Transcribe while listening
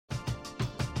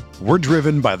We're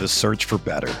driven by the search for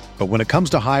better. But when it comes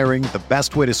to hiring, the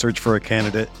best way to search for a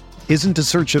candidate isn't to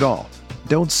search at all.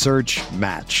 Don't search,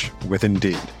 match with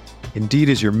Indeed. Indeed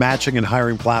is your matching and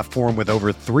hiring platform with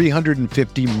over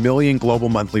 350 million global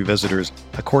monthly visitors,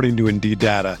 according to Indeed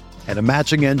data, and a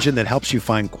matching engine that helps you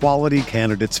find quality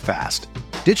candidates fast.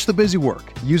 Ditch the busy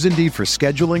work. Use Indeed for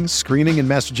scheduling, screening, and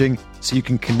messaging so you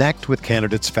can connect with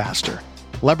candidates faster.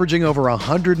 Leveraging over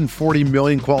 140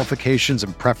 million qualifications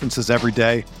and preferences every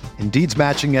day, Indeed's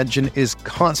matching engine is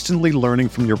constantly learning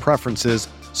from your preferences,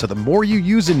 so the more you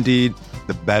use Indeed,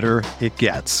 the better it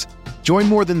gets. Join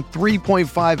more than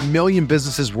 3.5 million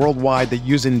businesses worldwide that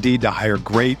use Indeed to hire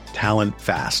great talent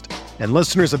fast. And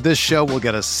listeners of this show will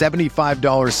get a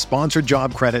 $75 sponsored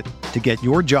job credit to get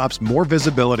your jobs more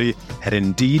visibility at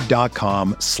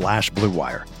Indeed.com/Blue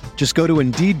Wire. Just go to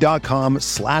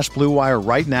Indeed.com/Blue Wire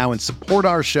right now and support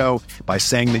our show by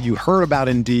saying that you heard about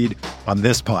Indeed on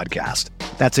this podcast.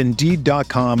 That's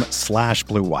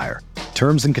Indeed.com/Blue Wire.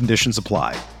 Terms and conditions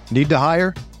apply. Need to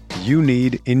hire? You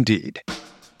need Indeed.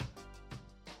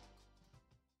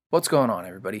 What's going on,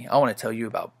 everybody? I want to tell you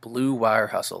about Blue Wire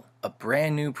Hustle, a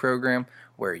brand new program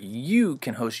where you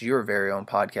can host your very own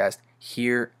podcast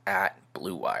here at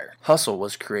Blue Wire. Hustle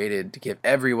was created to give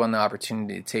everyone the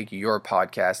opportunity to take your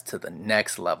podcast to the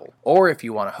next level. Or if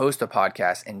you want to host a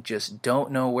podcast and just don't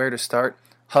know where to start,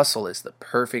 Hustle is the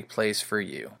perfect place for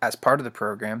you. As part of the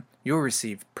program, you'll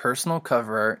receive personal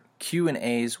cover art,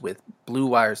 Q&As with Blue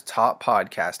Wire's top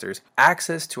podcasters,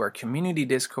 access to our community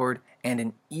Discord, and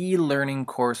an e-learning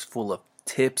course full of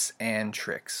tips and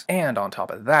tricks. And on top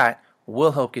of that,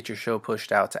 we'll help get your show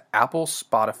pushed out to Apple,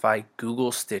 Spotify,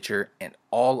 Google, Stitcher, and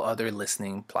all other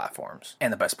listening platforms.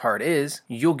 And the best part is,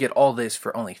 you'll get all this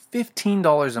for only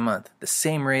 $15 a month, the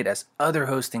same rate as other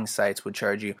hosting sites would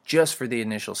charge you just for the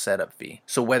initial setup fee.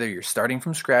 So whether you're starting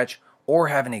from scratch or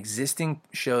have an existing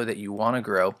show that you want to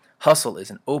grow, Hustle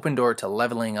is an open door to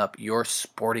leveling up your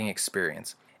sporting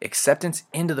experience. Acceptance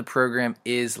into the program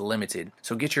is limited,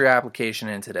 so get your application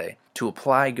in today. To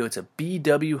apply, go to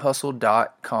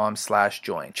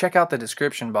bwhustle.com/join. Check out the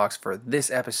description box for this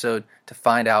episode to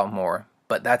find out more,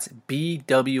 but that's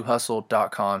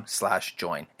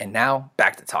bwhustle.com/join. And now,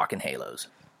 back to Talking Halos.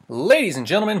 Ladies and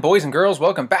gentlemen, boys and girls,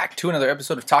 welcome back to another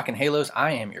episode of Talking Halos.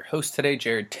 I am your host today,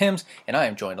 Jared Timms, and I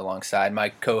am joined alongside my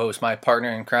co-host, my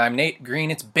partner in crime, Nate Green.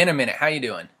 It's been a minute. How you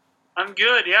doing? I'm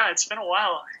good, yeah. It's been a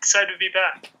while. Excited to be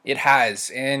back. It has,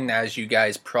 and as you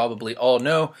guys probably all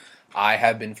know, I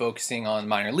have been focusing on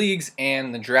minor leagues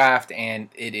and the draft, and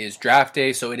it is draft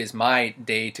day, so it is my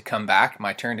day to come back,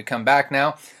 my turn to come back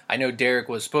now. I know Derek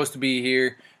was supposed to be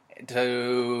here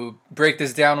to break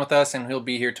this down with us, and he'll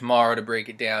be here tomorrow to break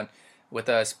it down with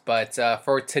us, but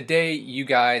for today, you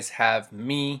guys have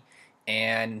me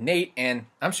and Nate, and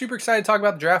I'm super excited to talk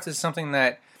about the draft. This is something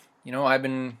that, I've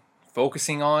been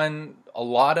focusing on a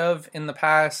lot of in the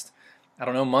past,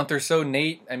 month or so.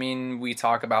 Nate, we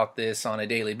talk about this on a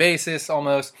daily basis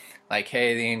almost, like,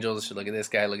 hey, the Angels should look at this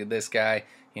guy,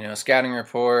 scouting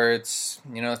reports,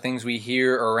 things we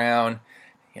hear around,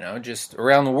 just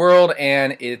around the world,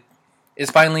 and it is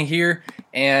finally here.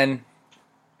 And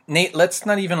Nate, let's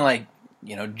not even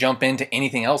jump into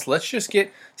anything else. Let's just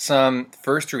get some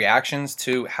first reactions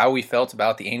to how we felt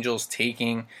about the Angels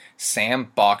taking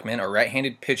Sam Bachman, a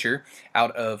right-handed pitcher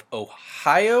out of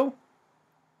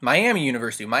Miami,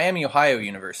 Ohio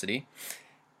University.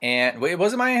 And wait,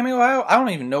 was it Miami, Ohio? I don't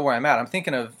even know where I'm at. I'm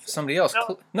thinking of somebody else.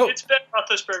 No, it's Ben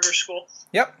Roethlisberger School.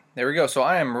 Yep, there we go. So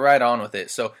I am right on with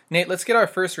it. So Nate, let's get our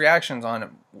first reactions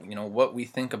on what we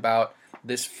think about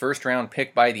this first round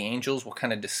pick by the Angels. We'll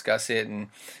kind of discuss it and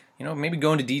maybe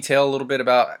go into detail a little bit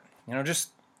about just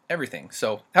everything.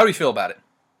 So how do you feel about it?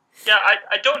 Yeah,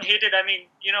 I don't hate it. Me,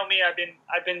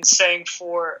 I've been saying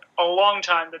for a long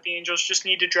time that the Angels just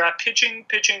need to draft pitching,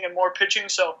 and more pitching.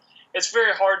 So it's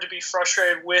very hard to be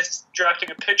frustrated with drafting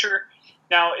a pitcher.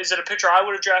 Now, is it a pitcher I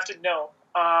would have drafted? No.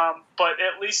 But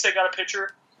at least they got a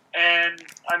pitcher. And,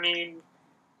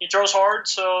 he throws hard,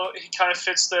 so he kind of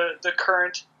fits the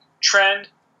current trend.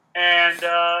 And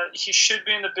he should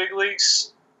be in the big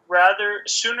leagues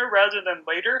sooner rather than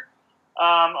later.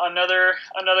 Another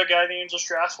guy the Angels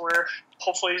draft where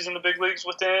hopefully he's in the big leagues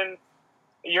within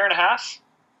a year and a half,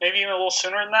 maybe even a little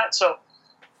sooner than that. So,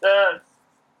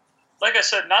 like I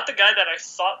said, not the guy that I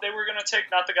thought they were going to take,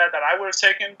 not the guy that I would have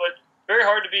taken, but very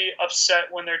hard to be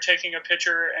upset when they're taking a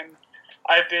pitcher, and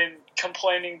I've been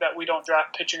complaining that we don't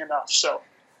draft pitching enough. So,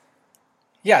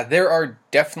 yeah, there are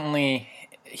definitely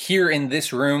here in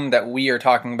this room that we are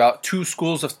talking about two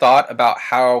schools of thought about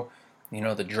how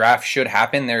the draft should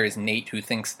happen. There is Nate, who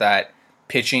thinks that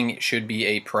pitching should be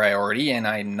a priority, and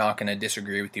I'm not going to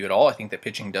disagree with you at all. I think that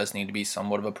pitching does need to be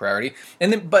somewhat of a priority.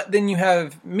 But then you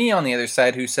have me on the other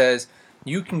side who says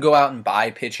you can go out and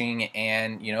buy pitching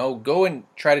and, go and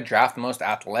try to draft the most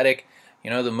athletic,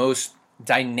 the most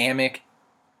dynamic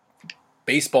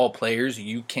baseball players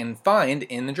you can find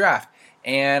in the draft.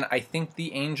 And I think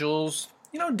the Angels,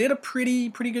 did a pretty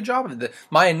good job of it.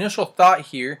 My initial thought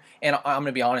here, and I'm going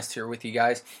to be honest here with you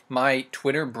guys, my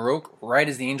Twitter broke right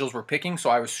as the Angels were picking, so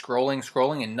I was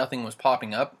scrolling, and nothing was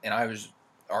popping up, and I was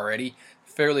already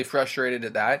fairly frustrated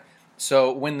at that.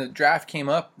 So when the draft came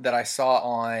up that I saw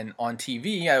on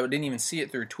TV, I didn't even see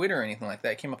it through Twitter or anything like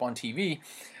that. It came up on TV.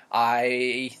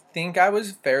 I think I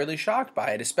was fairly shocked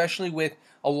by it, especially with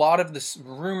a lot of the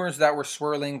rumors that were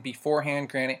swirling beforehand.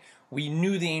 Granted, we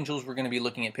knew the Angels were going to be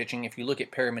looking at pitching. If you look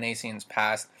at Perry Minasian's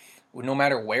past, no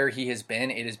matter where he has been,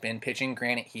 it has been pitching.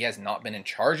 Granted, he has not been in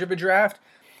charge of a draft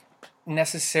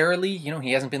necessarily.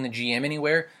 He hasn't been the GM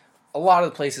anywhere. A lot of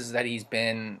the places that he's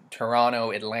been,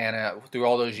 Toronto, Atlanta, through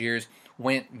all those years,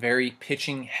 went very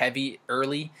pitching heavy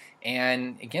early.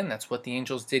 And again, that's what the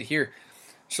Angels did here.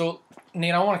 So,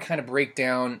 Nate, I want to kind of break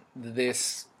down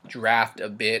this draft a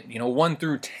bit, 1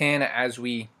 through 10 as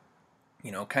we,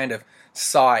 kind of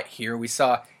saw it here. We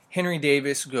saw Henry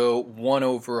Davis go 1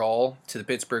 overall to the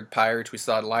Pittsburgh Pirates. We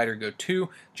saw Leiter go 2,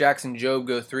 Jackson Jobe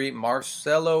go 3,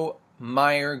 Marcelo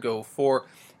Meyer go 4,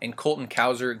 and Colton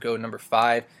Cowser go number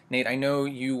 5. Nate, I know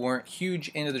you weren't huge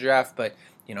into the draft, but,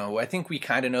 I think we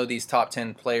kind of know these top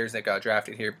 10 players that got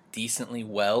drafted here decently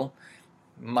well,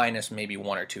 minus maybe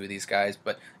 1 or 2 of these guys.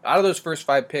 But out of those first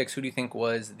 5 picks, who do you think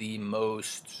was the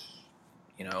most,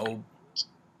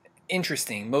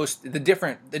 interesting, the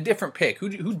different pick? Who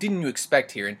didn't you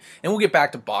expect here? And we'll get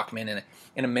back to Bachman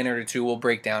in a minute or two. We'll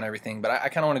break down everything, but I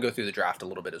kind of want to go through the draft a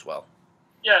little bit as well.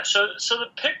 Yeah, so the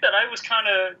pick that I was kind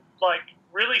of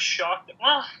really shocked.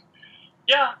 Well,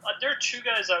 yeah, there are 2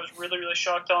 guys I was really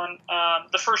shocked on.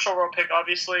 The first overall pick,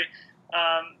 obviously,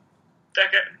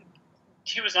 that guy,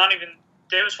 he was not even.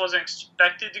 Davis wasn't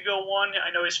expected to go 1.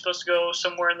 I know he's supposed to go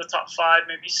somewhere in the top 5,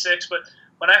 maybe 6. But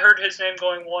when I heard his name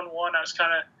going 1-1, I was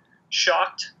kind of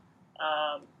shocked.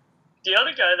 The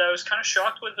other guy that I was kind of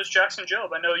shocked with was Jackson Jobe.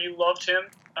 I know you loved him.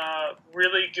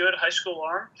 Really good high school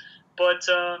arm. But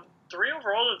 3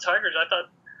 overall to the Tigers,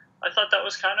 I thought that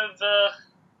was kind of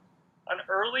an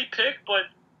early pick. But,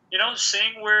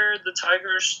 seeing where the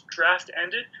Tigers draft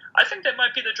ended, I think they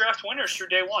might be the draft winners through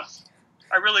day 1.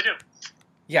 I really do.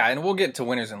 Yeah, and we'll get to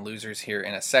winners and losers here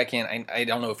in a second. I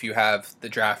don't know if you have the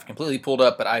draft completely pulled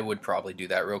up, but I would probably do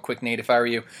that real quick, Nate, if I were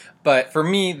you. But for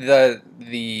me,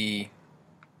 the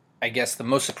I guess the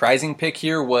most surprising pick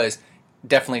here was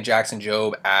definitely Jackson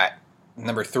Jobe at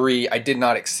number 3. I did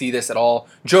not see this at all.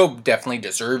 Jobe definitely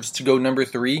deserves to go number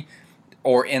 3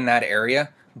 or in that area,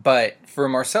 but for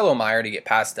Marcelo Meyer to get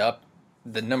passed up,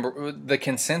 the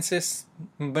consensus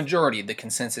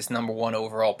number 1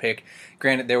 overall pick.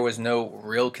 Granted, there was no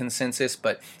real consensus,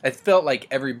 but I felt like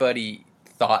everybody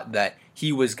thought that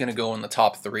he was going to go in the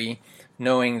top 3,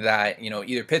 knowing that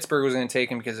either Pittsburgh was going to take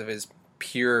him because of his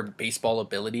pure baseball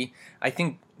ability. I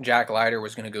think Jack Leiter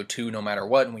was going to go 2 no matter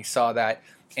what, and we saw that.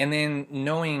 And then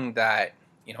knowing that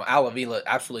Al Avila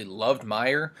absolutely loved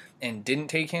Meyer and didn't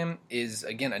take him is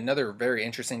again another very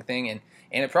interesting thing, and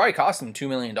it probably cost him $2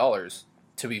 million.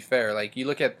 To be fair, you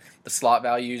look at the slot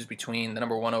values between the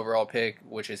number 1 overall pick,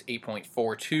 which is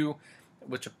 8.42,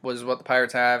 which was what the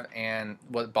Pirates have, and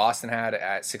what Boston had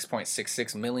at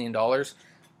 $6.66 million.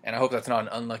 And I hope that's not an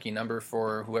unlucky number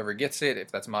for whoever gets it,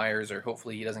 if that's Myers, or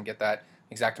hopefully he doesn't get that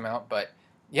exact amount. But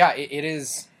yeah, it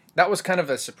is. That was kind of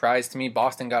a surprise to me.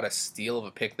 Boston got a steal of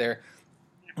a pick there.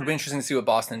 It'll be interesting to see what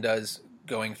Boston does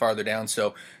going farther down.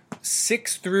 So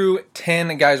 6 through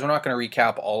 10, guys, we're not going to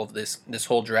recap all of this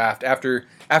whole draft. After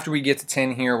we get to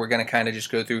 10 here, we're going to kind of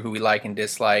just go through who we like and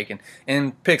dislike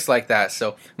and picks like that.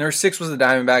 So number 6 was the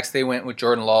Diamondbacks. They went with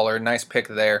Jordan Lawler. Nice pick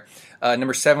there.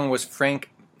 Number 7 was Frank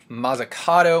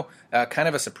Mazzucato. Kind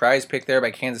of a surprise pick there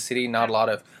by Kansas City. Not a lot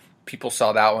of people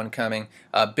saw that one coming.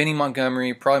 Benny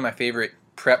Montgomery, probably my favorite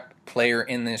prep player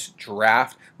in this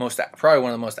draft, probably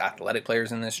one of the most athletic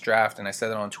players in this draft, and I said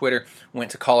that on Twitter.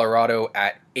 Went to Colorado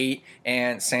at 8,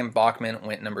 and Sam Bachman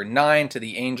went number 9 to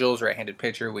the Angels, right-handed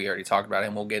pitcher. We already talked about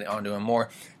him. We'll get onto him more.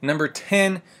 Number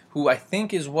 10, who I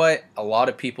think is what a lot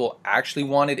of people actually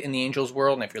wanted in the Angels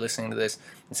world, and if you're listening to this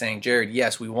and saying, Jared,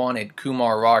 yes, we wanted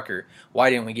Kumar Rocker.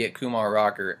 Why didn't we get Kumar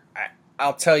Rocker?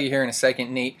 I'll tell you here in a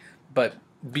second, Nate, but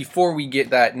before we get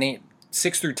that, Nate,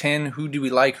 6 through 10, who do we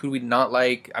like, who do we not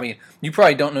like? I mean, you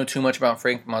probably don't know too much about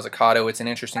Frank Mazzucato. It's an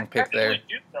interesting pick there.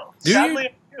 Sadly,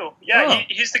 too. Yeah, Oh.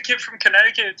 he's the kid from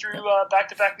Connecticut who threw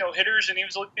back-to-back no-hitters, and he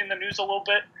was in the news a little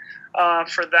bit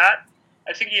for that.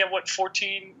 I think he had,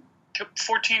 14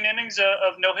 innings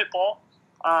of no-hit ball.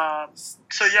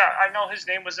 So, yeah, I know his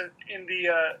name was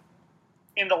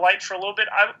in the light for a little bit.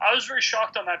 I was very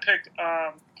shocked on that pick,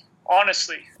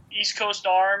 honestly. East Coast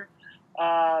arm,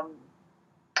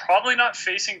 probably not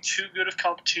facing too good of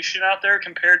competition out there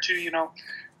compared to,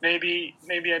 maybe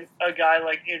a guy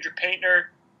like Andrew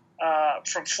Painter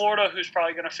from Florida, who's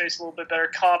probably going to face a little bit better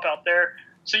comp out there.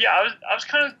 So yeah, I was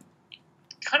kind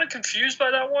of confused by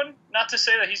that one. Not to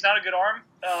say that he's not a good arm.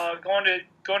 Going to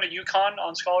UConn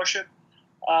on scholarship,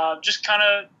 just kind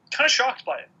of shocked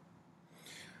by it.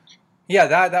 Yeah,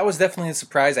 that was definitely a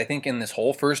surprise. I think in this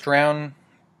whole first round,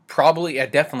 probably in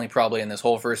this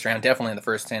whole first round, definitely in the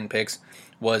first 10 picks,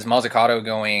 was Mazzucato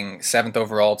going 7th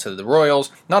overall to the Royals.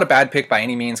 Not a bad pick by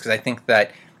any means, because I think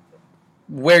that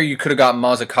where you could have got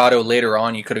Mazzucato later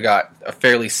on, you could have got a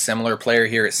fairly similar player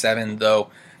here at 7, though.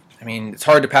 I mean, it's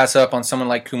hard to pass up on someone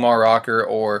like Kumar Rocker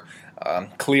or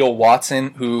Cleo Watson,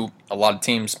 who a lot of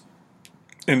teams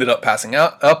ended up passing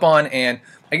up on, and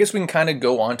I guess we can kind of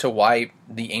go on to why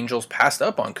the Angels passed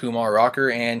up on Kumar Rocker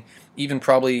and even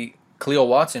probably Cleo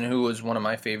Watson, who was one of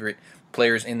my favorite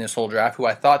players in this whole draft, who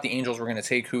I thought the Angels were going to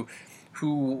take, who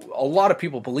a lot of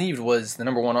people believed was the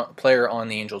number one player on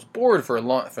the Angels board for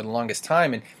the longest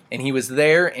time, and he was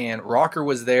there, and Rocker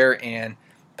was there, and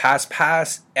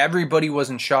pass, everybody was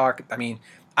in shock. I mean,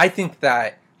 I think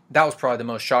that was probably the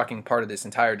most shocking part of this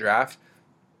entire draft,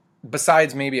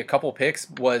 besides maybe a couple picks,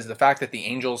 was the fact that the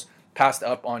Angels passed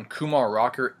up on Kumar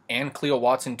Rocker and Cleo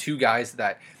Watson, two guys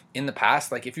that in the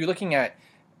past, like if you're looking at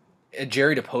a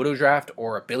Jerry Dipoto draft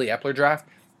or a Billy Epler draft,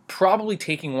 probably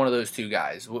taking one of those two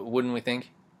guys, wouldn't we think?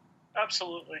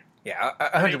 Absolutely. Yeah,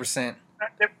 100%.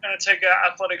 They're going to take an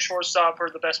athletic shortstop or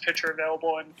the best pitcher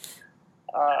available, and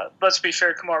let's be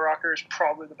fair, Kumar Rocker is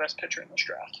probably the best pitcher in this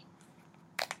draft.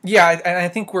 Yeah, and I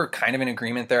think we're kind of in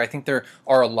agreement there. I think there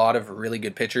are a lot of really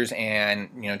good pitchers, and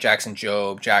Jackson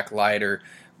Jobe, Jack Leiter,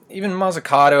 even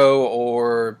Mazzucato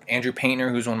or Andrew Painter,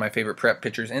 who's one of my favorite prep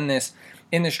pitchers in this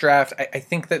draft. I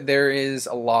think that there is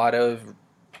a lot of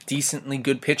decently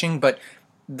good pitching, but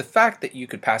the fact that you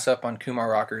could pass up on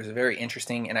Kumar Rocker is very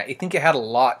interesting, and I think it had a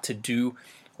lot to do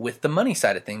with the money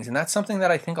side of things, and that's something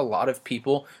that I think a lot of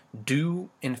people do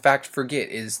in fact forget,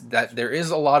 is that there is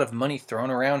a lot of money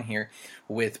thrown around here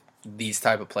with these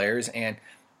type of players, and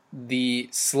the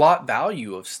slot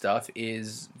value of stuff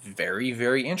is very,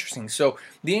 very interesting. So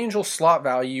the Angels slot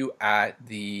value at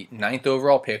the 9th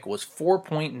overall pick was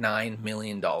 $4.9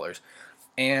 million,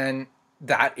 and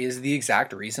that is the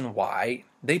exact reason why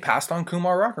they passed on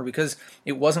Kumar Rocker, because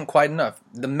it wasn't quite enough.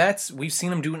 The Mets, we've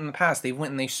seen them do it in the past. They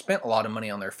went and they spent a lot of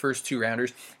money on their first 2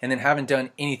 rounders and then haven't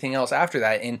done anything else after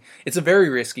that. And it's a very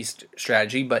risky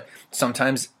strategy, but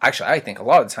sometimes, actually I think a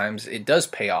lot of times it does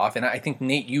pay off. And I think,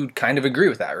 Nate, you'd kind of agree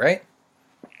with that, right?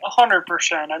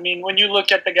 100%. I mean, when you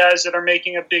look at the guys that are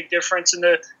making a big difference in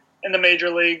the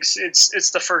major leagues, it's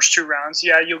the first 2 rounds.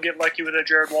 Yeah, you'll get lucky with a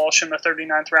Jared Walsh in the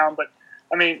 39th round, but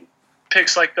I mean,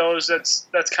 picks like those,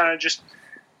 that's kind of just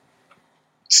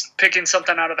picking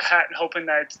something out of the hat and hoping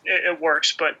that it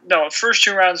works. But no, first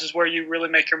 2 rounds is where you really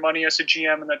make your money as a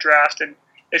GM in the draft. And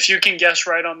if you can guess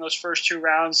right on those first 2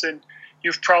 rounds, then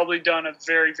you've probably done a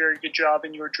very, very good job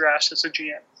in your drafts as a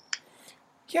GM.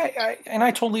 Yeah, and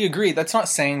I totally agree. That's not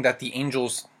saying that the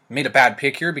Angels made a bad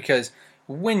pick here, because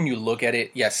when you look at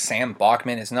it, yes, Sam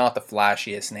Bachman is not the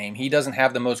flashiest name. He doesn't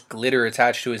have the most glitter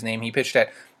attached to his name. He pitched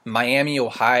at Miami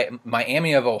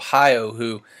of Ohio,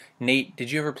 who, Nate,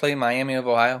 did you ever play Miami of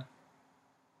Ohio?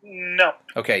 No.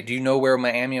 Okay, do you know where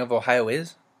Miami of Ohio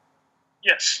is?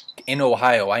 Yes. In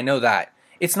Ohio, I know that.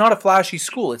 It's not a flashy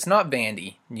school. It's not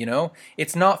Vandy,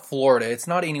 It's not Florida. It's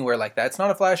not anywhere like that. It's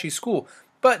not a flashy school.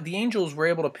 But the Angels were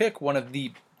able to pick one of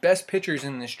the best pitchers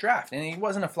in this draft, and he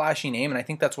wasn't a flashy name, and I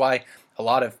think that's why a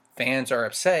lot of fans are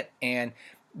upset, and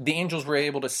the Angels were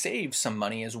able to save some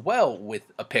money as well with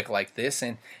a pick like this,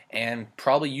 and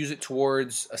probably use it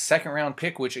towards a second-round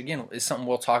pick, which, again, is something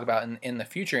we'll talk about in the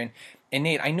future. And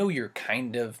Nate, I know you're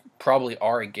kind of probably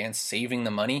are against saving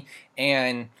the money,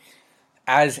 and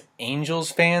as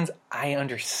Angels fans, I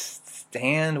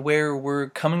understand where we're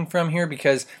coming from here,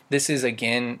 because this is,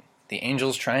 again, the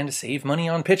Angels trying to save money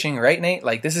on pitching, right, Nate?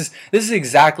 Like, this is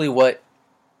exactly what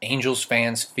Angels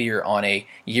fans fear on a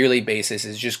yearly basis,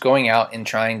 is just going out and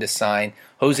trying to sign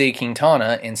Jose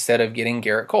Quintana instead of getting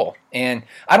Garrett Cole. And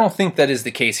I don't think that is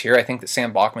the case here. I think that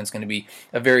Sam Bachman's going to be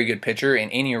a very good pitcher in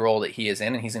any role that he is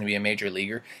in, and he's going to be a major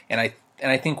leaguer. And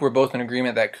I think we're both in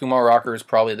agreement that Kumar Rocker is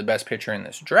probably the best pitcher in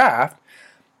this draft.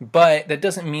 but that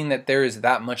doesn't mean that there is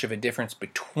that much of a difference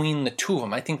between the two of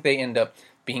them. I think they end up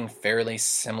being fairly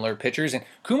similar pitchers, and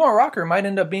Kumar Rocker might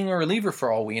end up being a reliever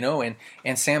for all we know, and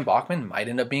Sam Bachman might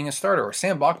end up being a starter, or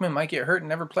Sam Bachman might get hurt and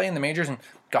never play in the majors, and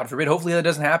God forbid, hopefully that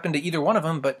doesn't happen to either one of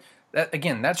them, but that,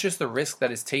 again, that's just the risk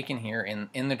that is taken here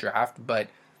in the draft. But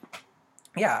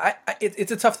yeah,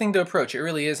 it's a tough thing to approach. It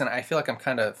really is, and I feel like I'm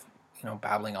kind of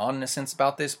babbling on in a sense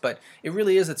about this, but it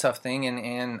really is a tough thing,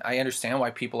 and I understand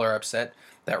why people are upset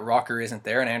that Rocker isn't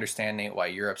there, and I understand, Nate, why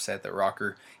you're upset that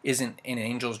Rocker isn't in an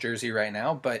Angels jersey right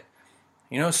now, but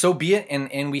so be it,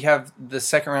 and we have the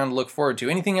second round to look forward to.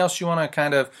 Anything else you want to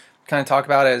kind of talk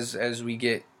about as we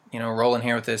get rolling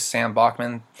here with this Sam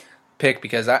Bachman pick?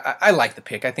 Because I like the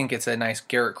pick. I think it's a nice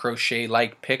Garrett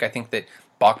Crochet-like pick. I think that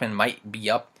Bachman might be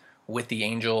up with the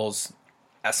Angels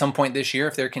at some point this year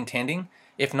if they're contending,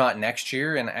 if not next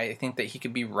year, and I think that he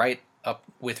could be right up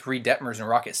with Reed Detmers in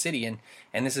Rocket City, and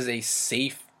this is a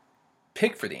safe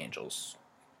pick for the Angels.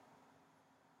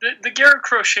 The Garrett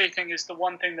Crochet thing is the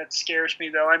one thing that scares me,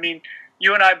 though. I mean,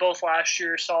 you and I both last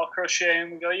year saw Crochet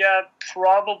and we go, yeah,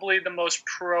 probably the most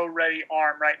pro-ready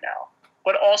arm right now,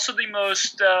 but also the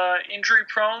most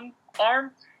injury-prone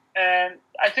arm, and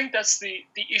I think that's the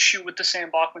issue with the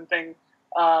Sam Bachman thing.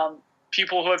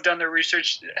 People who have done their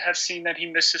research have seen that he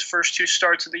missed his first 2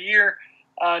 starts of the year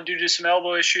due to some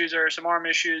elbow issues or some arm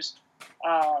issues.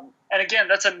 And again,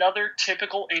 that's another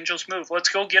typical Angels move. Let's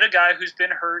go get a guy who's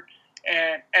been hurt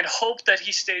and hope that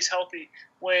he stays healthy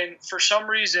when, for some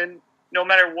reason, no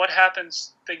matter what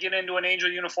happens, they get into an Angel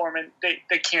uniform and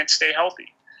they can't stay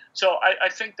healthy. So I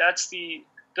think that's the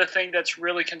thing that's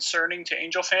really concerning to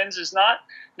Angel fans, is not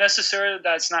necessarily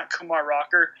that it's not Kumar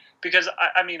Rocker, because,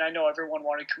 I mean, I know everyone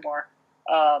wanted Kumar.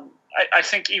 I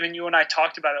think even you and I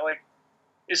talked about it, like,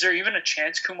 is there even a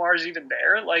chance Kumar is even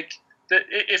there? Like,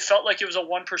 it felt like it was a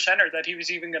 1%er that he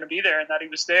was even going to be there and that he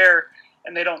was there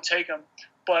and they don't take him.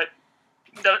 But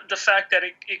the fact that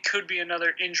it could be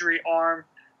another injury arm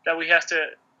that we have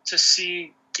to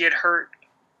see get hurt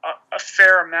a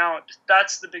fair amount,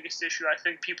 that's the biggest issue I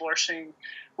think people are seeing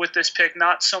with this pick.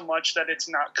 Not so much that it's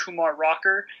not Kumar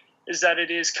Rocker, is that it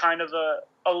is kind of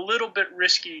a little bit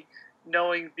risky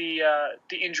knowing the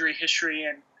injury history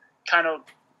and kind of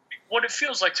what it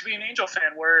feels like to be an Angel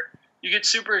fan, where you get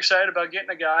super excited about getting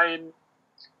a guy and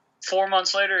 4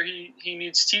 months later he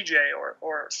needs TJ,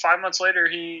 or 5 months later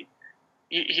he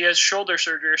has shoulder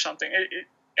surgery or something.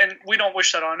 And we don't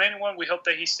wish that on anyone. We hope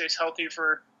that he stays healthy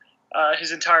for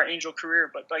his entire Angel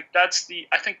career. But like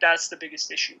I think that's the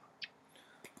biggest issue.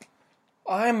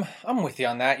 I'm with you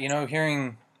on that.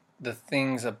 Hearing the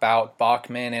things about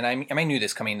Bachman, and I knew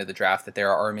this coming into the draft that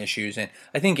there are arm issues, and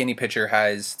I think any pitcher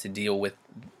has to deal with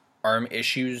arm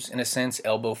issues in a sense,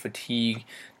 elbow fatigue.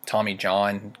 Tommy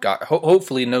John got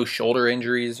hopefully no shoulder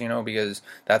injuries, because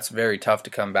that's very tough to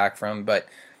come back from. But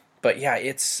yeah,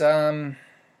 it's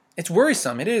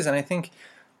worrisome. It is, and I think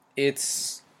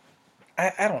it's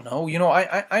I don't know.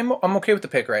 I'm okay with the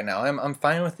pick right now. I'm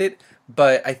fine with it,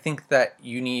 but I think that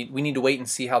we need to wait and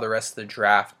see how the rest of the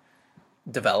draft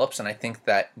develops, and I think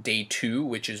that day 2,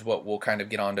 which is what we'll kind of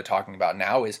get on to talking about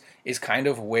now, is kind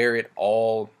of where it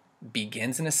all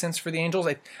begins in a sense for the Angels.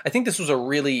 I think this was a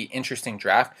really interesting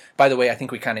draft. By the way, I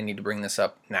think we kind of need to bring this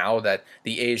up now that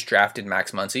the A's drafted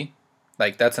Max Muncy.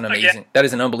 Like, that's an amazing, that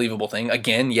is an unbelievable thing.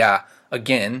 Again,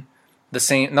 the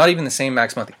same, not even the same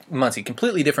Max Muncy,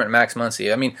 completely different Max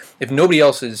Muncy. I mean, if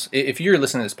you're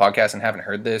listening to this podcast and haven't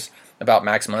heard this about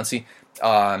Max Muncy,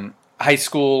 high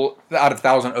school out of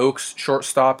Thousand Oaks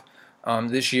shortstop.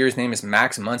 This year's name is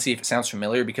Max Muncy, if it sounds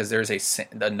familiar, because there's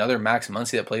another Max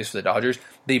Muncy that plays for the Dodgers.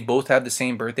 They both have the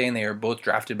same birthday, and they are both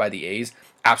drafted by the A's.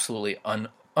 Absolutely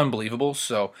unbelievable.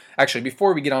 So, actually,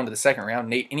 before we get on to the second round,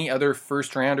 Nate, any other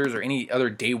first-rounders or any other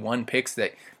day 1 picks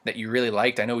that you really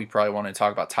liked? I know we probably wanted to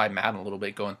talk about Ty Madden a little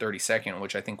bit, going 32nd,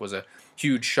 which I think was a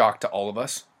huge shock to all of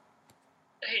us.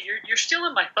 Hey, you're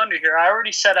stealing my thunder here. I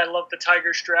already said I love the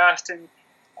Tigers draft, and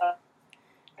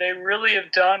they really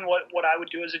have done what I would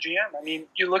do as a GM. I mean,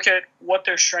 you look at what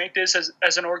their strength is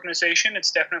as an organization. It's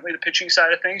definitely the pitching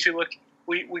side of things.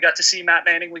 We got to see Matt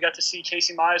Manning. We got to see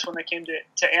Casey Mize when they came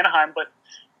to Anaheim. But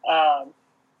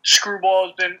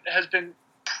Screwball has been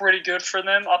pretty good for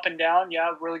them, up and down.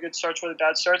 Yeah, really good starts, really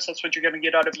bad starts. That's what you're going to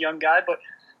get out of a young guy. But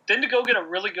then to go get a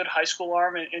really good high school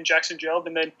arm in Jackson Jobe,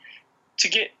 and then to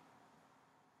get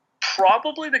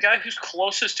probably the guy who's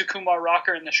closest to Kumar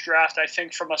Rocker in this draft, I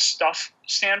think, from a stuff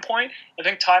standpoint. I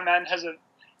think Ty Madden has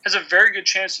a very good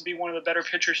chance to be one of the better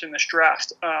pitchers in this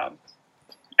draft. And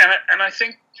I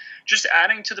think just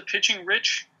adding to the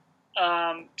pitching-rich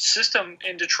system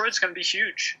in Detroit is going to be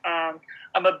huge.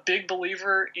 I'm a big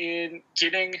believer in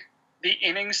getting the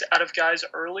innings out of guys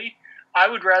early. I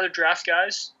would rather draft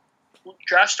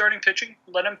starting pitching,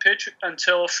 let them pitch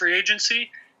until free agency,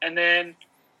 and then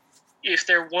if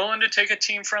they're willing to take a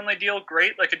team-friendly deal,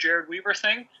 great, like a Jared Weaver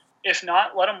thing. If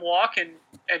not, let them walk and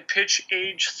pitch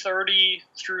age 30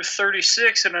 through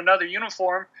 36 in another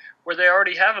uniform where they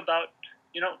already have about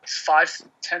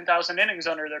 10,000 innings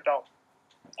under their belt.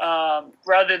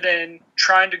 Rather than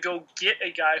trying to go get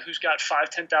a guy who's got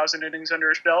 10,000 innings under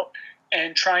his belt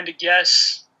and trying to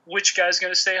guess which guy's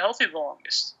going to stay healthy the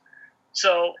longest.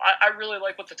 So I really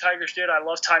like what the Tigers did. I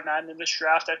love Ty Madden in this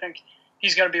draft. I think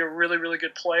he's going to be a really, really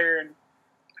good player, and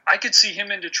I could see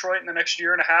him in Detroit in the next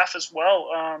year and a half as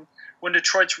well. When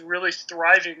Detroit's really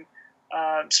thriving,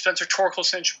 Spencer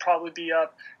Torkelson should probably be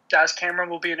up. Daz Cameron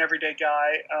will be an everyday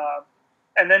guy.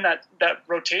 And then that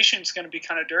rotation is going to be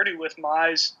kind of dirty with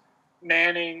Mize,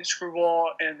 Manning,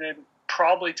 Screwball, and then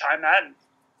probably Ty Madden.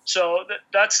 So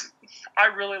I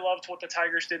really loved what the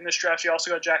Tigers did in this draft. You also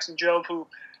got Jackson Jobe, who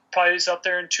probably is up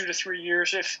there in 2 to 3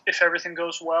 years if everything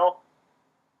goes well.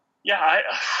 Yeah,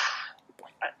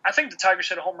 I think the Tigers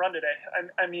hit a home run today.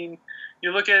 I mean,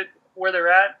 you look at where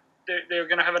they're at, they're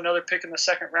going to have another pick in the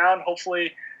second round.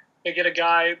 Hopefully they get a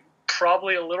guy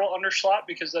probably a little underslot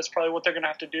because that's probably what they're going to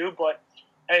have to do. But,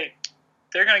 hey,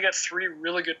 they're going to get 3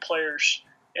 really good players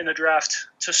in the draft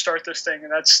to start this thing,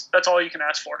 and that's all you can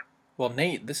ask for. Well,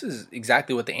 Nate, this is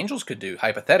exactly what the Angels could do,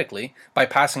 hypothetically, by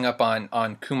passing up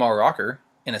on Kumar Rocker,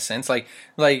 in a sense. Like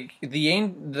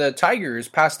the Tigers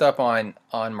passed up on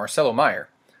Marcelo Meyer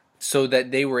so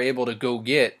that they were able to go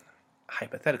get,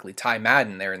 hypothetically, Ty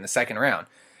Madden there in the second round.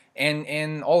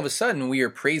 And all of a sudden, we are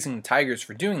praising the Tigers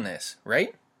for doing this,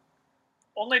 right?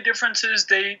 Only difference is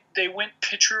they went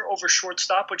pitcher over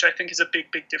shortstop, which I think is a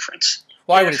big, big difference.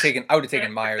 Well, I would have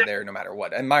taken Meyer there no matter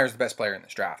what, and Meyer's the best player in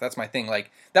this draft. That's my thing.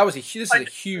 Like this is a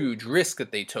huge risk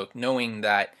that they took, hoping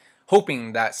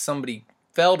that somebody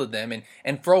fell to them,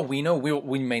 and for all we know,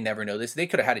 we may never know this. They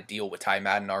could have had a deal with Ty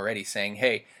Madden already, saying,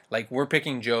 "Hey, like we're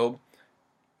picking Jobe,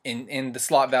 in the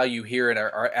slot value here at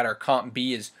our comp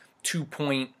B is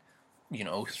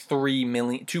 2.3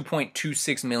 million,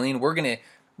 2.26 million. We're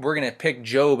gonna pick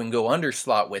Jobe and go under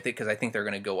slot with it because I think they're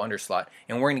gonna go under slot,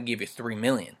 and we're gonna give you $3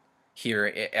 million here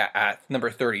at number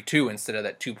 32 instead of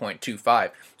that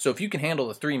 2.25. So if you can handle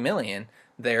the $3 million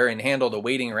there and handle the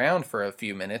waiting around for a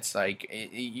few minutes,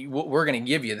 we're going to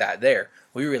give you that there.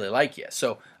 We really like you.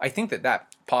 So I think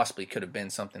that possibly could have been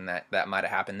something that might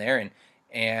have happened there.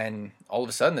 And all of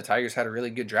a sudden the Tigers had a really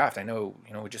good draft. I know,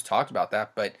 we just talked about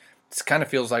that, but it kind of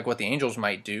feels like what the Angels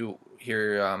might do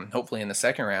here, hopefully in the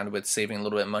second round, with saving a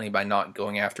little bit of money by not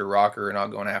going after Rocker or not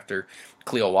going after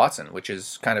Cleo Watson, which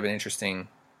is kind of an interesting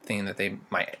thing that they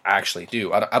might actually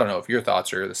do. I don't know if your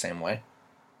thoughts are the same way.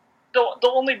 The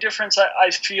only difference I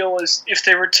feel is if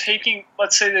they were taking,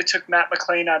 let's say they took Matt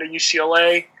McLean out of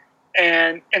UCLA,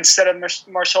 and instead of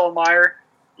Marcelo Meyer,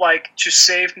 like to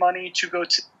save money to go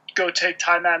take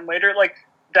Ty Madden later, like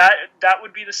that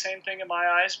would be the same thing in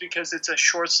my eyes because it's a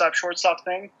shortstop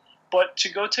thing. But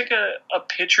to go take a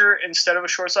pitcher instead of a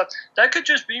shortstop, that could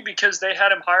just be because they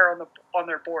had him higher on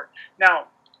their board. Now,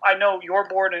 I know your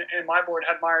board and my board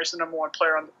had Meyer as the number 1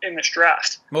 player in this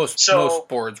draft. Most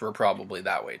boards were probably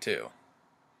that way too.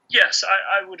 Yes,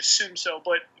 I would assume so.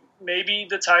 But maybe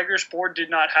the Tigers board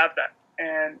did not have that.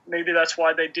 And maybe that's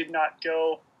why they did not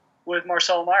go with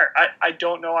Marcelo Meyer. I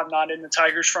don't know. I'm not in the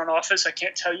Tigers front office. I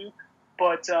can't tell you.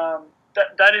 But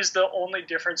that is the only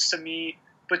difference to me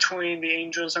between the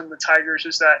Angels and the Tigers,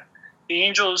 is that the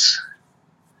Angels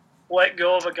let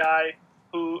go of a guy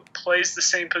who plays the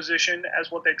same position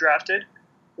as what they drafted,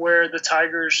 where the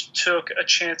Tigers took a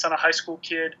chance on a high school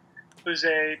kid who's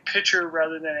a pitcher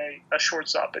rather than a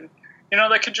shortstop. And,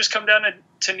 that could just come down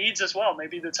to needs as well.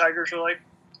 Maybe the Tigers are like,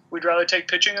 we'd rather take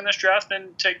pitching in this draft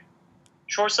than take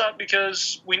shortstop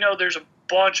because we know there's a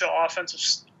bunch of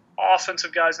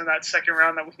offensive guys in that second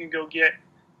round that we can go get.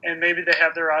 And maybe they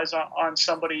have their eyes on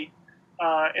somebody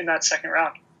in that second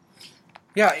round.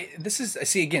 Yeah,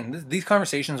 these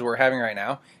conversations we're having right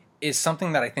now is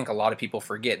something that I think a lot of people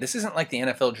forget. This isn't like the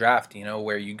NFL draft,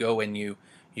 where you go and you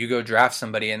go draft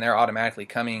somebody and they're automatically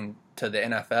coming to the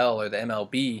NFL or the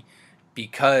MLB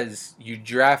because you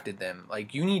drafted them.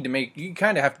 Like you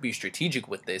kind of have to be strategic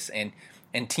with this, and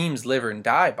teams live and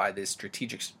die by this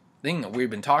strategic thing that we've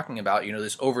been talking about,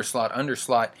 this overslot,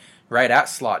 underslot, right at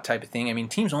slot type of thing. I mean,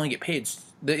 teams only get paid.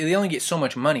 They only get so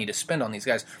much money to spend on these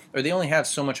guys, or they only have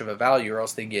so much of a value, or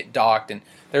else they get docked, and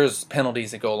there's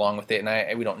penalties that go along with it,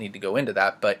 and we don't need to go into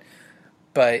that. But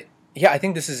yeah, I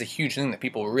think this is a huge thing that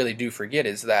people really do forget,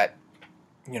 is that,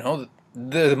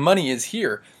 the money is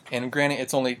here, and granted,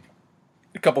 it's only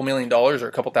a couple $1 million or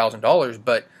a couple $1,000,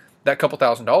 but that couple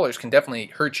 $1,000s can definitely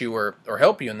hurt you or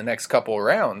help you in the next couple of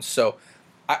rounds. So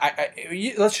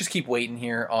let's just keep waiting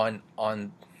here on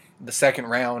the second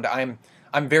round.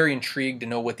 I'm very intrigued to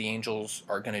know what the Angels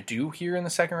are going to do here in the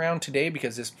second round today,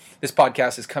 because this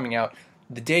podcast is coming out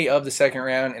the day of the second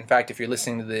round. In fact, if you're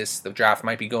listening to this, the draft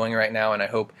might be going right now, and I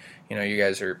hope you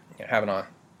guys are having a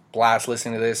blast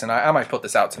listening to this. And I might put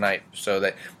this out tonight so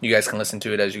that you guys can listen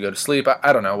to it as you go to sleep.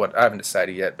 I don't know what, I haven't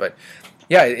decided yet, but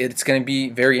yeah, it's going to be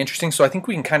very interesting. So I think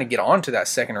we can kind of get on to that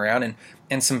second round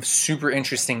and some super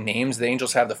interesting names. The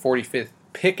Angels have the 45th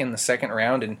pick in the second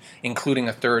round, and including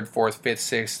a third, fourth, fifth,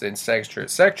 sixth, etc.,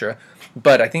 etc.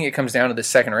 But I think it comes down to the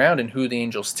second round and who the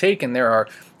Angels take, and there are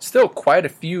still quite a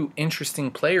few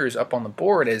interesting players up on the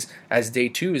board as day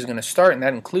two is going to start, and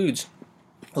that includes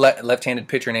left-handed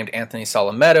pitcher named Anthony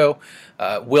Solometo,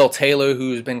 Will Taylor,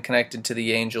 who's been connected to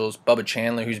the Angels, Bubba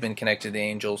Chandler, who's been connected to the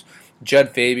Angels, Judd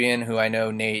Fabian, who I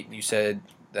know, Nate, you said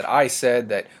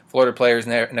that Florida players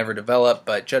never develop,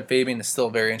 but Judd Fabian is still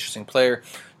a very interesting player.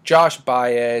 Josh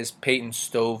Baez, Peyton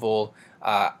Stovall,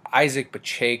 Isaac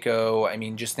Pacheco, I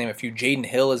mean, just name a few. Jaden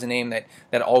Hill is a name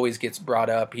that always gets brought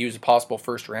up. He was a possible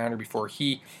first-rounder before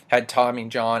he had Tommy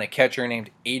John. A catcher named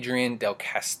Adrian Del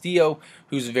Castillo,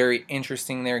 who's very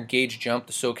interesting there. Gage Jump,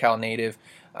 the SoCal native.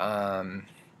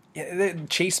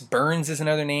 Chase Burns is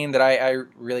another name that I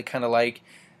really kind of like.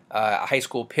 A high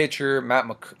school pitcher. Matt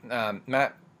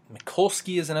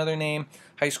Mikulski is another name.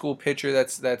 High school pitcher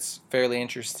that's fairly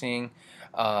interesting.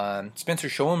 Spencer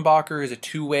Schoenbacher is a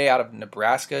two-way out of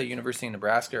Nebraska, University of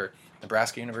Nebraska, or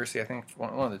Nebraska University, I think, one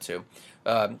of the two.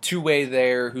 Two-way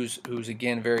there, who's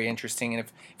again very interesting. And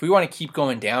if we want to keep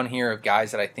going down here of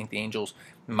guys that I think the Angels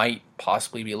might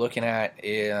possibly be looking at,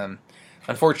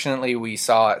 unfortunately we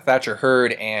saw Thatcher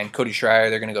Hurd and Cody Schreier.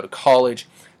 They're going to go to college.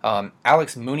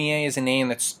 Alex Mounier is a name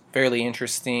that's fairly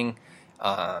interesting.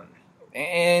 And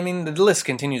I mean, the list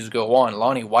continues to go on.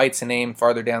 Lonnie White's a name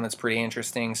farther down that's pretty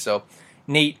interesting. So,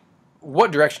 Nate,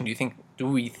 what direction do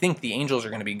we think the Angels are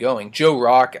going to be going? Joe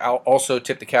Rock, I'll also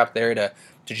tip the cap there to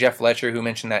Jeff Fletcher, who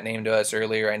mentioned that name to us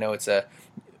earlier. I know it's a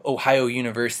Ohio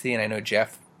University, and I know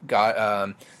Jeff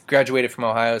graduated from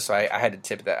Ohio, so I had to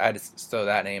tip that. I had to throw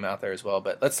that name out there as well.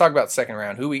 But let's talk about second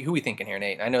round. Who we thinking here,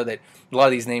 Nate? I know that a lot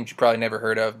of these names you probably never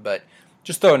heard of, but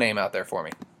just throw a name out there for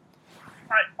me.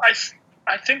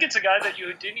 I think it's a guy that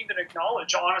you didn't even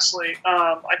acknowledge, honestly.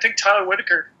 I think Tyler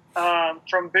Whitaker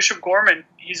from Bishop Gorman.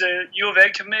 He's a U of A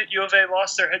commit. U of A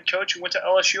lost their head coach and went to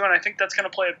LSU, and I think that's going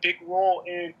to play a big role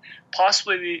in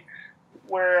possibly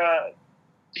where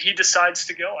he decides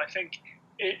to go. I think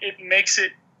it makes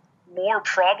it more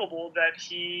probable that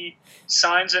he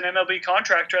signs an MLB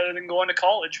contract rather than going to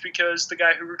college, because the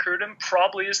guy who recruited him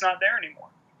probably is not there anymore.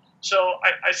 So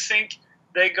I think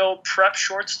they go prep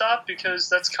shortstop, because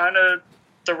that's kind of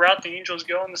the route the Angels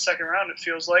go in the second round. It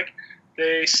feels like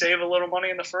they save a little money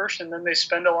in the first, and then they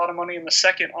spend a lot of money in the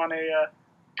second on a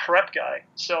prep guy.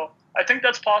 So I think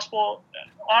that's possible.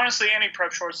 Honestly, any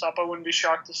prep shortstop, I wouldn't be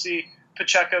shocked to see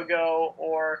Pacheco go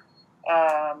or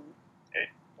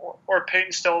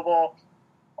Peyton Stovall.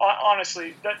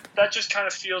 Honestly, that just kind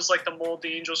of feels like the mold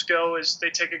the Angels go, is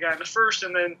they take a guy in the first,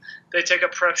 and then they take a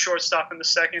prep shortstop in the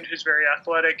second who's very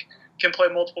athletic, can play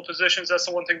multiple positions. That's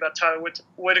the one thing about Tyler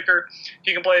Whitaker.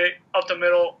 He can play up the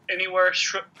middle anywhere,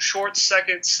 short,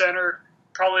 second, center.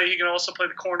 Probably he can also play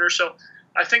the corner. So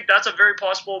I think that's a very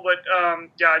possible, but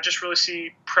I just really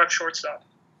see prep shortstop.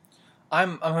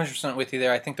 I'm 100% with you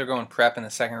there. I think they're going prep in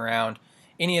the second round.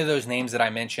 Any of those names that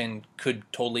I mentioned could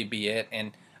totally be it.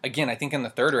 And again, I think in the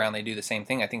third round they do the same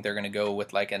thing. I think they're going to go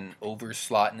with like an over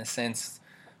slot in a sense,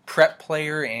 prep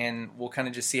player, and we'll kind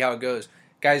of just see how it goes.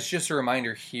 Guys, just a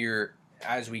reminder here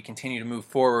as we continue to move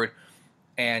forward,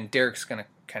 and Derek's going to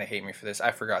kind of hate me for this.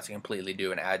 I forgot to completely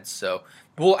do an ad, so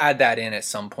we'll add that in at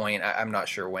some point. I'm not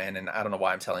sure when, and I don't know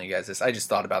why I'm telling you guys this. I just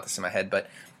thought about this in my head, but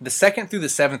the second through the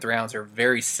seventh rounds are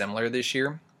very similar this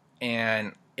year,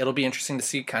 and it'll be interesting to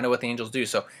see kind of what the Angels do.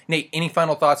 So, Nate, any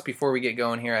final thoughts before we get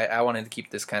going here? I wanted to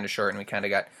keep this kind of short, and we kind of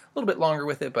got a little bit longer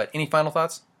with it, but any final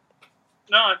thoughts?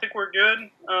 No, I think we're good.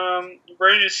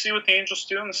 Ready to see what the Angels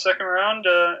do in the second round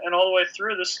and all the way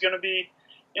through. This is going to be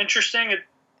interesting.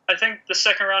 I think the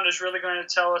second round is really going to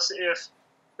tell us if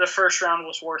the first round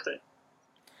was worth it.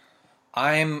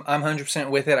 I'm 100%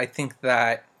 with it. I think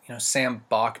that Sam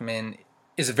Bachman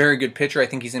is a very good pitcher. I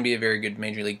think he's going to be a very good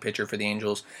major league pitcher for the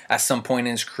Angels at some point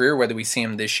in his career, whether we see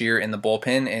him this year in the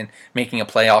bullpen and making a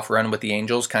playoff run with the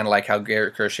Angels, kind of like how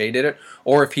Garrett Crochet did it,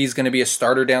 or if he's going to be a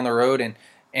starter down the road.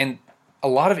 And a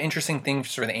lot of interesting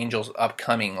things for the Angels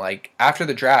upcoming. Like after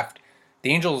the draft, the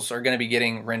Angels are going to be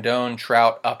getting Rendon,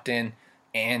 Trout, Upton,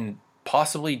 and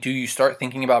possibly do you start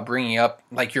thinking about bringing up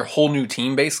like your whole new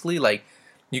team basically? Like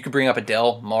you could bring up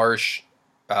Adele, Marsh,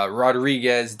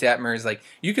 Rodriguez, Detmers. Like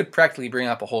you could practically bring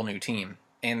up a whole new team.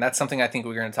 And that's something I think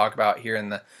we're going to talk about here in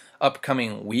the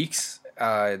upcoming weeks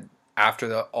after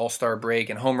the All-Star break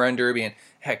and Home Run Derby. And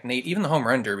heck, Nate, even the Home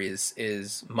Run Derby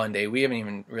is Monday. We haven't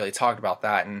even really talked about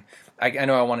that. And I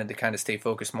know I wanted to kind of stay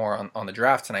focused more on the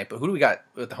draft tonight, but who do we got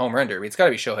with the Home Run Derby? It's got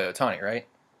to be Shohei Ohtani, right?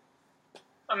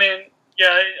 I mean,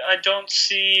 yeah, I don't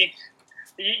see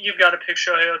 – you've got to pick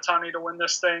Shohei Ohtani to win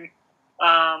this thing.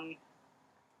 But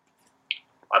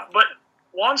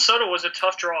Juan Soto was a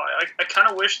tough draw. I kind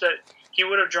of wish that he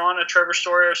would have drawn a Trevor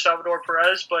Story or Salvador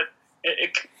Perez, but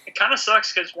it kind of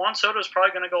sucks because Juan Soto is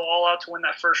probably going to go all out to win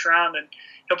that first round, and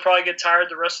he'll probably get tired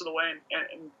the rest of the way.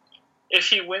 And if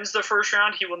he wins the first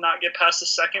round, he will not get past the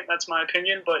second. That's my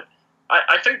opinion, but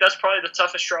I think that's probably the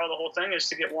toughest draw of the whole thing is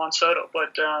to get Juan Soto.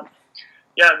 But,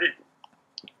 yeah,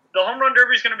 the Home Run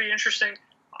Derby is going to be interesting.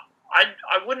 I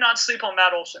would not sleep on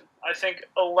Matt Olson. I think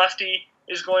a lefty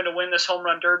is going to win this Home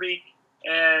Run Derby.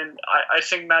 And I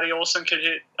think Matty Olson could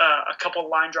hit a couple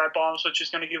line drive bombs, which is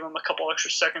going to give him a couple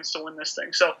extra seconds to win this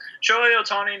thing. So Shohei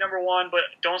Ohtani, number one, but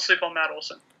don't sleep on Matt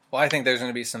Olson. Well, I think there's going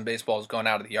to be some baseballs going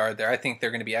out of the yard there. I think they're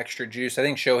going to be extra juice. I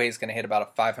think Shohei's going to hit about a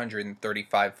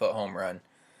 535-foot home run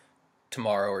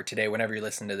tomorrow or today, whenever you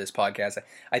listen to this podcast.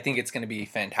 I think it's going to be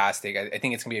fantastic. I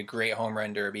think it's going to be a great Home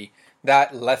Run Derby.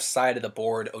 That left side of the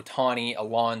board, Ohtani,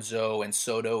 Alonso, and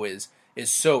Soto is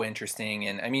so interesting.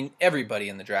 And I mean, everybody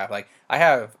in the draft, like I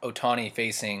have Ohtani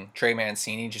facing Trey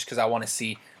Mancini just because I want to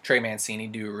see Trey Mancini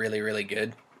do really, really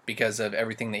good because of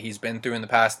everything that he's been through in the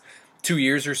past 2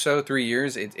 years or so, 3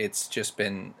 years. It's just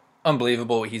been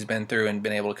unbelievable what he's been through and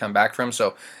been able to come back from.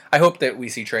 So I hope that we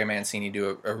see Trey Mancini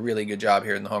do a really good job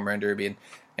here in the Home Run Derby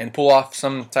and pull off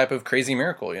some type of crazy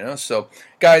miracle, you know? So,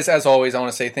 guys, as always, I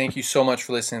want to say thank you so much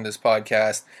for listening to this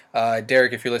podcast.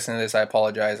 Derek, if you're listening to this, I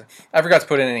apologize. I forgot to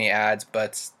put in any ads,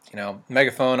 but, you know,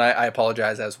 Megaphone, I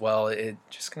apologize as well. It's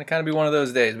just going to kind of be one of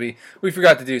those days. We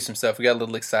forgot to do some stuff. We got a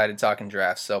little excited talking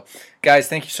drafts. So, guys,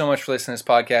 thank you so much for listening to this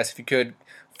podcast. If you could,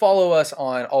 follow us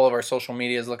on all of our social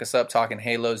medias. Look us up, Talking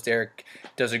Halos. Derek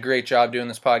does a great job doing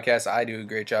this podcast. I do a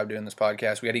great job doing this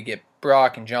podcast. We got to get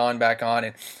Brock and John back on.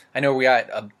 And I know we got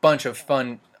a bunch of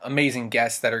fun, amazing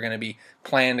guests that are going to be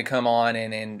planned to come on.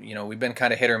 And you know, we've been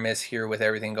kind of hit or miss here with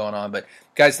everything going on. But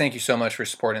guys, thank you so much for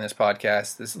supporting this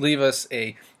podcast. Leave us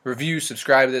a review,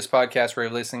 subscribe to this podcast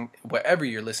wherever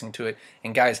you're listening to it.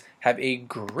 And guys, have a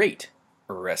great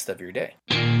rest of your day.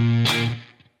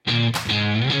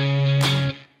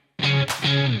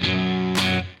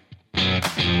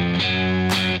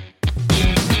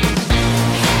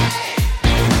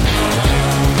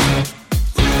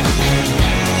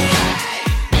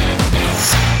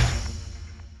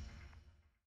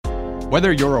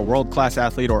 Whether you're a world-class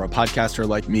athlete or a podcaster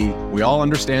like me, we all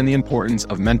understand the importance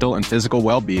of mental and physical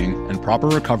well-being and proper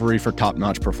recovery for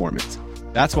top-notch performance.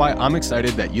 That's why I'm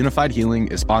excited that Unified Healing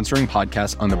is sponsoring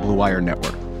podcasts on the Blue Wire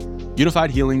Network.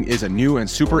 Unified Healing is a new and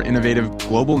super innovative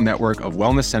global network of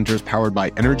wellness centers powered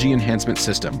by Energy Enhancement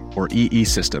System, or EE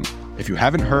System. If you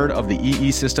haven't heard of the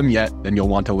EE System yet, then you'll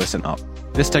want to listen up.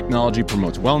 This technology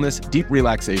promotes wellness, deep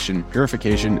relaxation,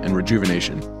 purification, and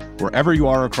rejuvenation. Wherever you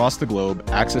are across the globe,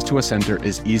 access to a center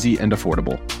is easy and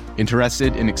affordable.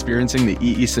 Interested in experiencing the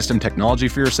EE System technology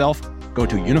for yourself? Go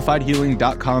to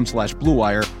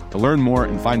unifiedhealing.com/bluewire to learn more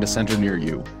and find a center near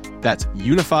you. That's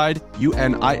unified,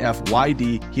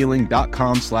 UNIFYD,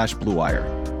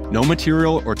 healing.com/bluewire. No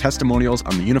material or testimonials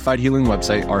on the Unified Healing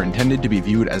website are intended to be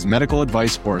viewed as medical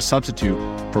advice or a substitute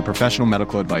for professional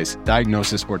medical advice,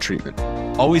 diagnosis, or treatment.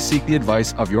 Always seek the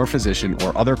advice of your physician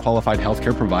or other qualified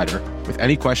healthcare provider with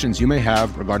any questions you may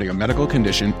have regarding a medical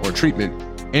condition or treatment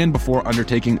and before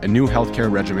undertaking a new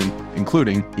healthcare regimen,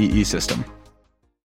 including EE System.